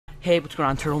Hey, what's going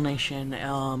on, Turtle Nation?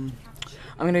 I'm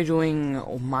gonna be doing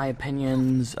my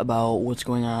opinions about what's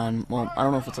going on. Well, I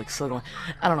don't know if it's like still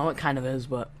I don't know, it kind of is,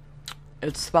 but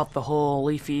it's about the whole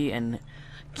Leafy and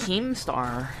GNOME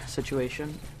STAR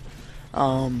situation.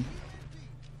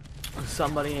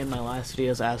 Somebody in my last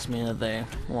videos asked me that they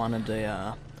wanted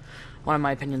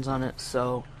my opinions on it,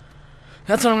 so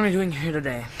that's what I'm gonna be doing here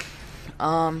today.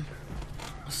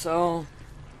 So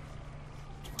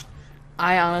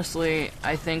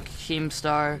I think GNOME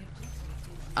STAR,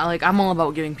 I'm all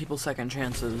about giving people second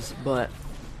chances, but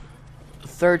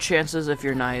third chances if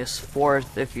you're nice,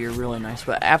 fourth if you're really nice,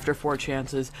 but after 4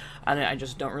 chances, I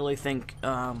just don't really think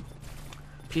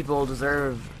people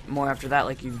deserve more after that.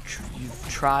 Like, you've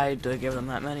tried to give them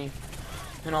that many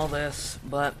and all this,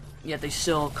 but yet they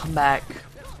still come back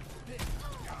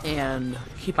and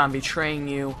keep on betraying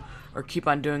you or keep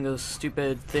on doing those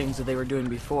stupid things that they were doing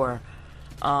before.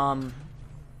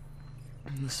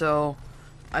 So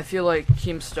I feel like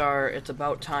GNOME STAR, it's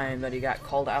about time that he got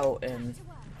called out and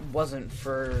wasn't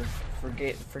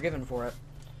forgiven for it.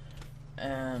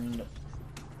 And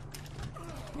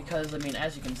because, I mean,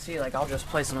 as you can see, I'll just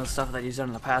play some of the stuff that he's done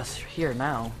in the past here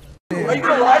now. Are you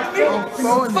gonna lie to me? Are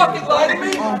you fucking lie to me? Are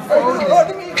you gonna lie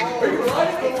to me? Are you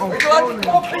lying to me? Are you lying to me?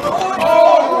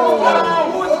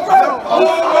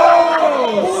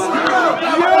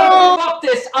 Fuck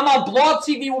this! I'm on Blog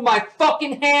TV with my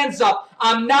fucking hands up.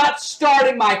 I'm not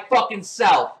starting my fucking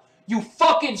self. You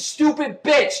fucking stupid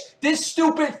bitch! This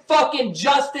stupid fucking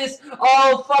justice,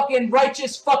 fucking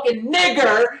righteous fucking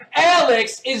nigger,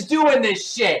 Alex, is doing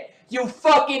this shit. You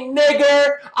fucking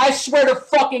nigger! I swear to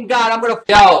fucking God, I'm gonna.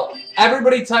 Yo,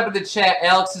 everybody type in the chat,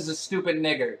 Alex is a stupid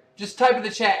nigger. Just type in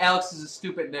the chat, Alex is a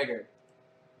stupid nigger.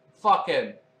 Fuck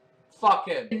him. Fuck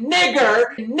him.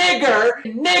 Nigger! Nigger!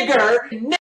 Nigger!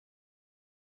 Nigger!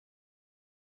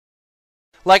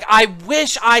 Like, I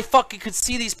wish I fucking could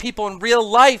see these people in real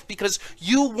life, because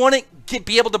you wouldn't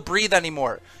be able to breathe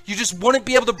anymore. You just wouldn't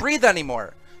be able to breathe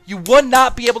anymore. You would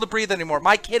not be able to breathe anymore.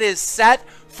 My kid is set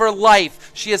for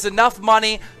life. She has enough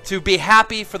money to be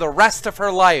happy for the rest of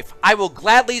her life. I will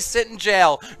gladly sit in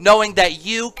jail knowing that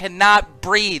you cannot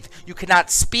breathe. You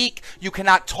cannot speak. You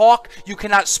cannot talk. You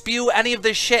cannot spew any of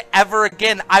this shit ever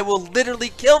again. I will literally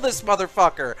kill this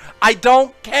motherfucker. I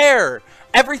don't care.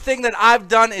 Everything that I've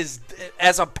done is,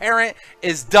 as a parent,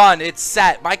 is done. It's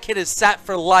set. My kid is set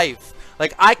for life.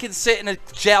 Like, I can sit in a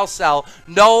jail cell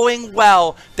knowing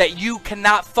well that you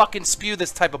cannot fucking spew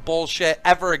this type of bullshit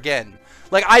ever again.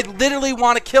 Like, I literally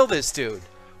want to kill this dude.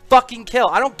 Fucking kill.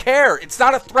 I don't care. It's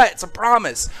not a threat. It's a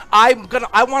promise. I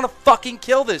want to fucking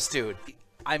kill this dude.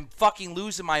 I'm fucking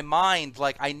losing my mind.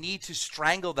 Like, I need to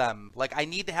strangle them. Like, I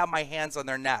need to have my hands on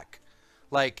their neck.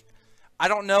 Like, I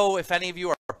don't know if any of you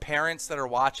are parents that are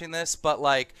watching this, but,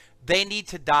 like, they need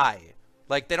to die.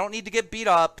 Like, they don't need to get beat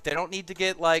up. They don't need to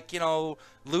get, like, you know,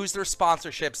 lose their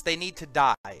sponsorships. They need to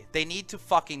die. They need to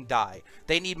fucking die.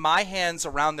 They need my hands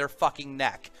around their fucking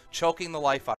neck, choking the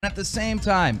life out. At the same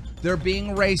time, they're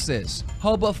being racist,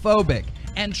 homophobic,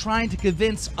 and trying to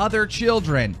convince other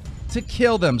children to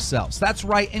kill themselves. That's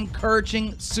right,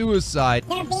 encouraging suicide.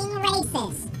 They're being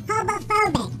racist,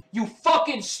 homophobic. You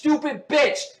fucking stupid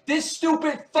bitch! This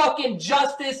stupid fucking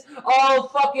justice,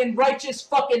 fucking righteous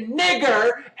fucking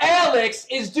nigger, Alex,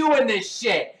 is doing this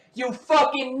shit. You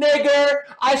fucking nigger!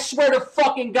 I swear to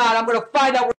fucking God, I'm gonna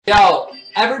find out where. Yo,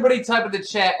 everybody type in the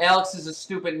chat, Alex is a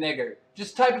stupid nigger.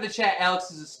 Just type in the chat,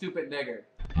 Alex is a stupid nigger.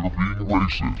 They're being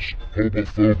racist,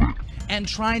 homophobic, and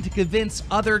trying to convince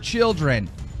other children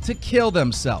to kill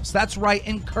themselves. That's right,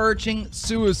 encouraging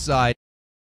suicide.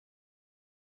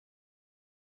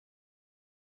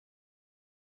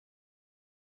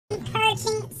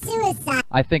 Encouraging suicide.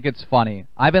 I think it's funny.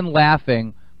 I've been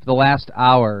laughing for the last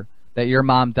hour that your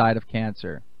mom died of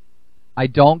cancer. I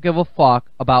don't give a fuck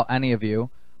about any of you.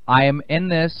 I am in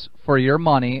this for your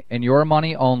money and your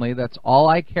money only. That's all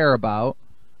I care about.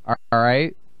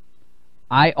 Alright?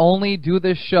 I only do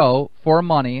this show for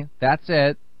money. That's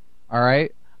it.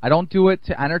 Alright? I don't do it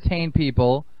to entertain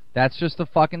people. That's just a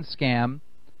fucking scam.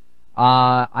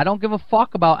 I don't give a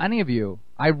fuck about any of you.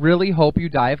 I really hope you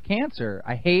die of cancer.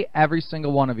 I hate every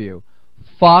single one of you.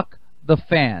 Fuck the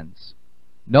fans.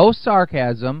 No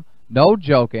sarcasm. No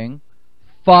joking.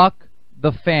 Fuck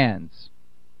the fans.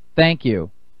 Thank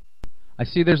you. I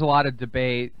see there's a lot of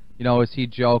debate. You know, is he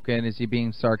joking? Is he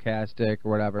being sarcastic or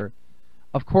whatever?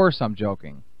 Of course I'm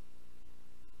joking.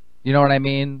 You know what I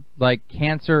mean? Like,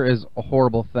 cancer is a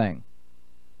horrible thing.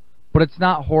 But it's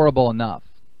not horrible enough.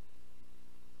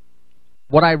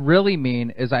 What I really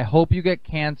mean is I hope you get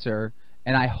cancer,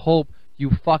 and I hope you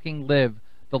fucking live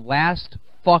the last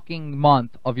fucking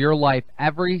month of your life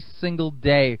every single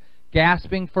day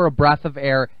gasping for a breath of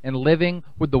air and living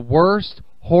with the worst,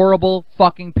 horrible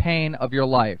fucking pain of your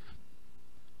life.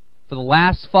 For the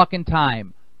last fucking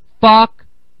time, fuck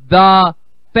the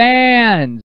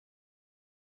fans!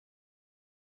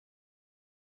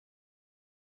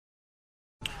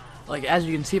 Like, as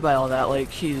you can see by all that, like,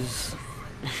 he's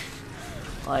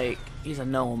like, he's a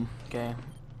gnome, okay?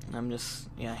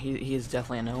 Yeah, he is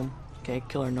definitely a gnome, okay?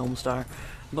 Killer GNOME STAR.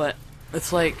 But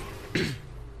it's like,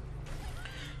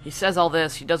 he says all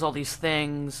this, he does all these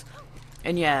things,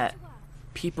 and yet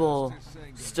people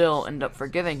still end up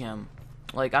forgiving him.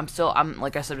 Like, I'm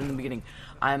like I said in the beginning,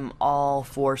 I'm all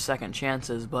for second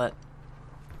chances, but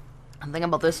the thing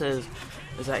about this is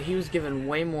that he was given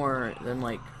way more than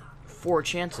like 4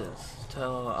 chances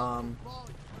to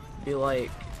be like,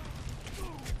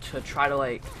 to try to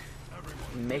like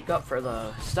make up for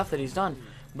the stuff that he's done,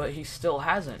 but he still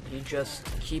hasn't. He just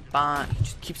keeps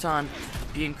on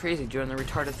being crazy, doing the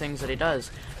retarded things that he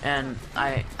does, and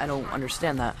I don't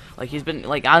understand that. Like, he's been,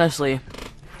 like, honestly,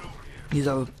 he's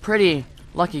a pretty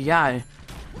lucky guy,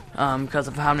 because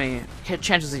of how many hit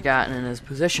chances he got in his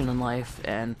position in life,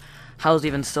 and how he's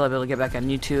even still able to get back on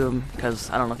YouTube, because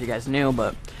I don't know if you guys knew,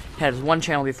 but he had his one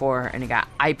channel before, and he got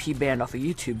IP banned off of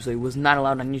YouTube, so he was not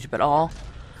allowed on YouTube at all.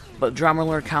 But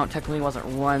Drumroller account technically wasn't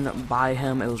run by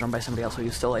him, it was run by somebody else, so he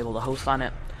was still able to host on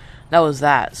it. That was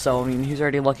that. So, I mean, he's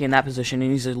already lucky in that position,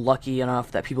 and he's lucky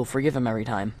enough that people forgive him every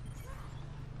time.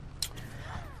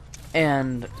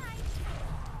 And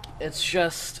it's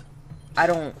just, I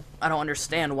don't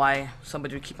understand why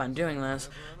somebody would keep on doing this.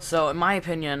 So, in my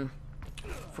opinion,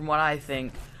 from what I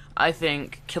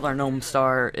think Killer GNOME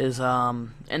STAR is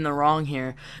in the wrong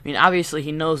here. I mean, obviously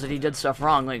he knows that he did stuff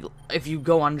wrong. Like, if you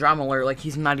go on Drumroller, like, he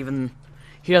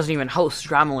doesn't even host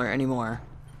Drumroller anymore.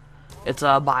 It's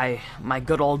by my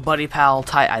good old buddy pal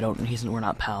Ty. We're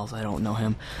not pals. I don't know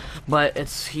him, but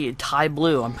it's Ty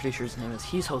Blue. I'm pretty sure his name is.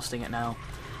 He's hosting it now.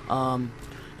 And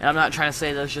I'm not trying to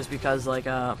say this just because like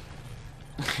this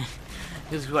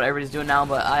is what everybody's doing now.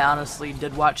 But I honestly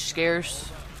did watch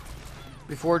Scarce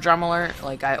before Drumroller.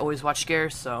 Like, I always watch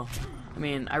Scarce, so I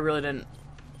mean, I really didn't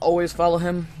always follow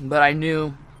him, but I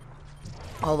knew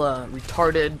all the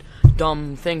retarded,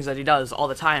 dumb things that he does all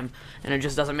the time, and it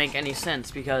just doesn't make any sense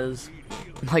because,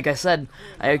 like I said,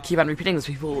 I keep on repeating this,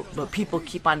 but people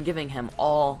keep on giving him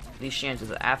all these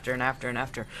chances after and after and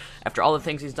after all the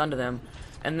things he's done to them,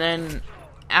 and then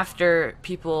after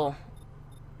people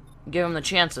give him the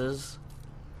chances,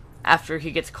 after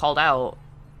he gets called out,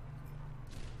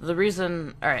 the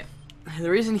reason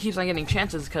he keeps on getting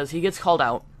chances is because he gets called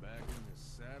out,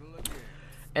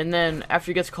 and then after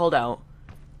he gets called out,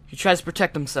 he tries to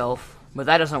protect himself, but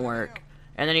that doesn't work.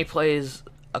 And then he plays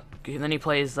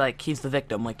like he's the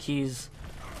victim, like he's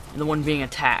the one being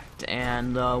attacked,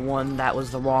 and the one that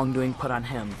was the wrongdoing put on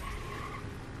him.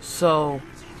 So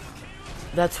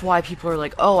that's why people are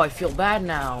like, oh, I feel bad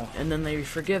now, and then they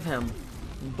forgive him.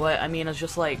 But I mean, it's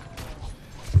just like,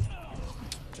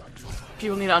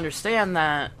 people need to understand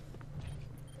that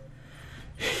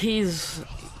he's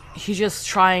just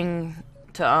trying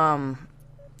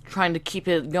to keep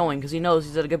it going because he knows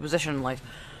he's at a good position in life.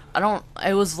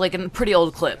 It was like a pretty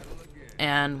old clip,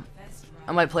 and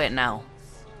I might play it now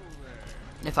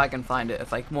if I can find it.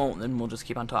 If I won't, then we'll just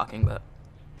keep on talking. But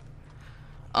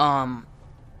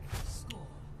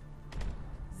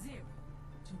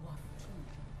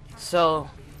so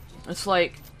it's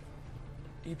like,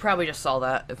 you probably just saw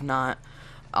that. If not,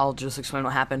 I'll just explain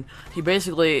what happened. He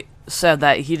basically said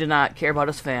that he did not care about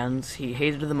his fans, he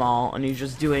hated them all, and he was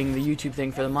just doing the YouTube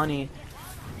thing for the money.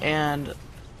 And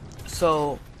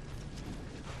so,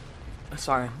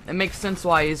 sorry, it makes sense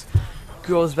why he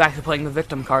goes back to playing the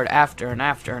victim card after and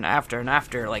after and after and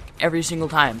after, like every single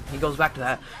time he goes back to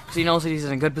that, because he knows that he's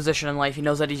in a good position in life, he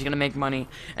knows that he's gonna make money,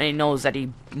 and he knows that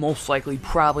he most likely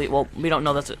probably, well, we don't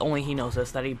know, that's only he knows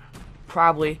this, that he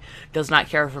probably does not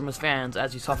care from his fans,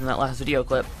 as you saw from that last video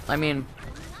clip. I mean,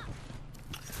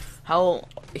 how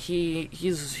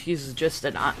he's just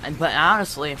but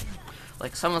honestly,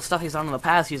 like, some of the stuff he's done in the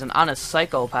past, he's an honest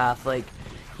psychopath. Like,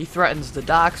 he threatens to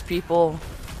dox people.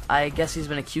 I guess he's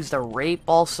been accused of rape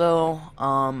also.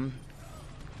 All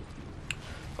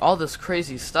this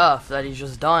crazy stuff that he's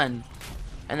just done,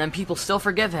 and then people still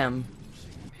forgive him.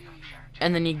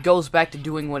 And then he goes back to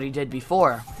doing what he did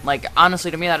before. Like,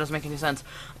 honestly, to me, that doesn't make any sense.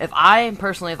 If I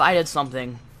did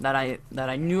something that I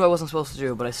knew I wasn't supposed to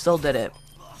do, but I still did it,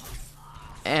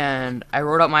 and I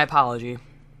wrote out my apology,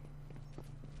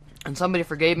 and somebody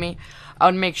forgave me, I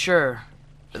would make sure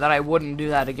that I wouldn't do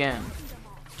that again.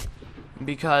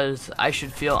 Because I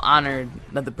should feel honored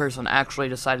that the person actually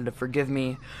decided to forgive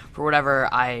me for whatever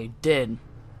I did.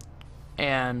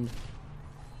 And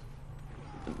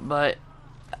But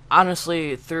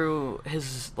honestly, through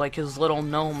his little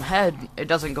gnome head, it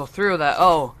doesn't go through that,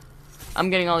 oh, I'm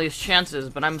getting all these chances,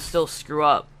 but I'm still screw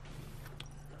up.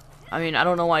 I mean, I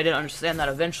don't know why I didn't understand that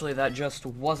eventually that just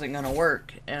wasn't gonna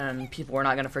work, and people were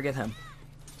not gonna forgive him.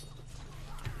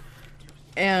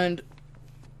 And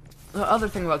the other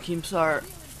thing about Keemstar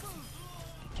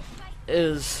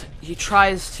is he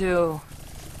tries to,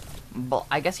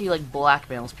 I guess he like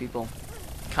blackmails people,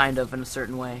 kind of, in a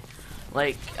certain way.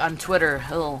 Like, on Twitter,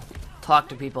 he'll talk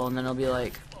to people and then he'll be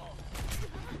like,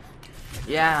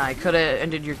 yeah, I could have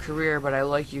ended your career, but I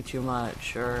like you too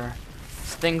much, or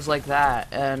things like that.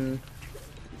 And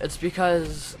it's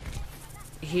because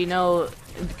they know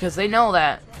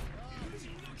that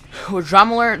with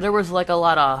Drama Alert, there was like a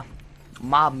lot of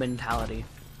mob mentality,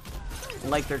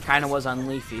 like there kind of was on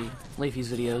Leafy's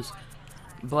videos.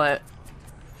 But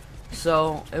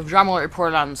so if Drama Alert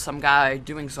reported on some guy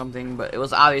doing something, but it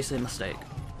was obviously a mistake,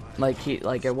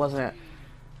 it wasn't,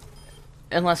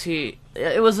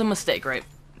 it was a mistake, right?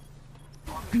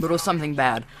 But it was something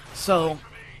bad. So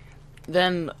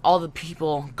then all the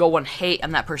people go and hate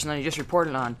on that person that he just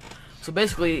reported on. So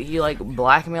basically, he like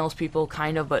blackmails people,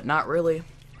 kind of, but not really.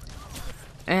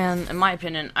 And in my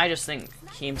opinion, I just think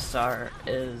Keemstar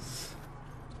is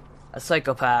a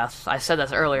psychopath. I said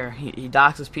this earlier. He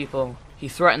doxes people. He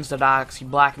threatens to dox. He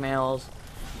blackmails.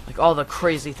 Like, all the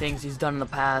crazy things he's done in the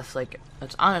past. Like,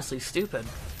 it's honestly stupid.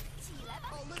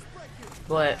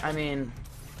 But, I mean,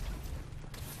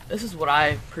 this is what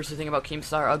I personally think about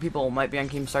Keemstar. Other people might be on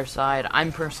Keemstar's side.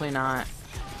 I'm personally not.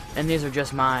 And these are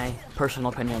just my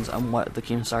personal opinions on what the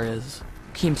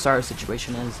Keemstar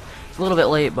situation is. It's a little bit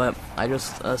late, but I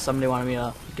just, somebody wanted me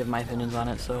to give my opinions on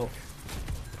it, so.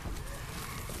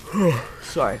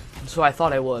 Sorry. So I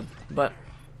thought I would. But,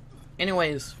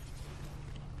 anyways,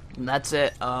 that's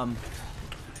it. Let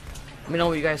me know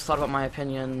what you guys thought about my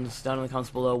opinions down in the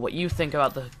comments below. What you think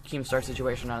about the Keemstar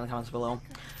situation down in the comments below.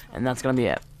 And that's gonna be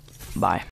it. Bye.